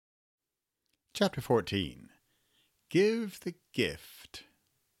Chapter 14. Give the gift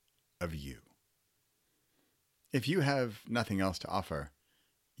of you. If you have nothing else to offer,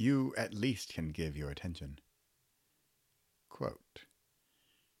 you at least can give your attention. Quote,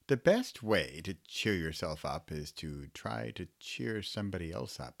 "The best way to cheer yourself up is to try to cheer somebody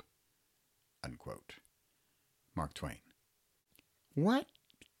else up." Unquote. Mark Twain. What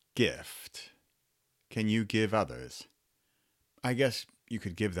gift can you give others? I guess you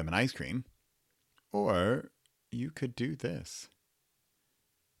could give them an ice cream. Or you could do this.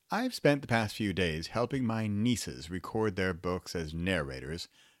 I've spent the past few days helping my nieces record their books as narrators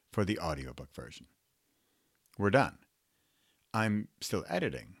for the audiobook version. We're done. I'm still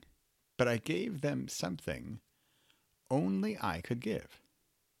editing, but I gave them something only I could give.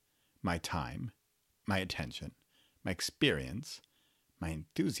 My time, my attention, my experience, my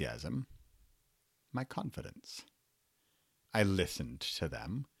enthusiasm, my confidence. I listened to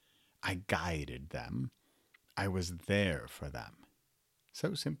them. I guided them. I was there for them.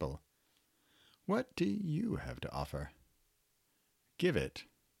 So simple. What do you have to offer? Give it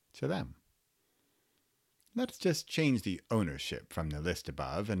to them. Let's just change the ownership from the list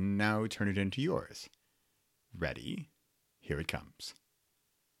above and now turn it into yours. Ready? Here it comes.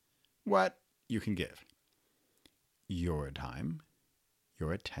 What you can give. Your time,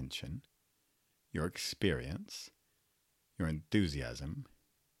 your attention, your experience, your enthusiasm,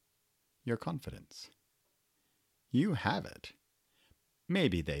 your confidence. You have it.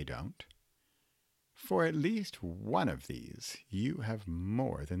 Maybe they don't. For at least one of these, you have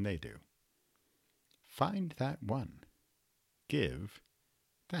more than they do. Find that one. Give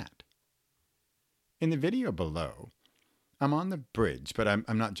that. In the video below, I'm on the bridge, but I'm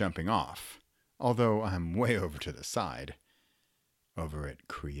not jumping off, although I'm way over to the side, over at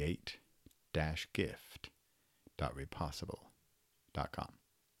create-gift.repossible.com.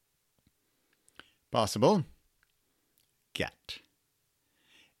 Possible, get.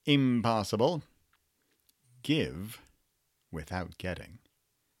 Impossible, give without getting.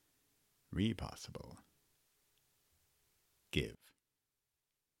 Repossible, give.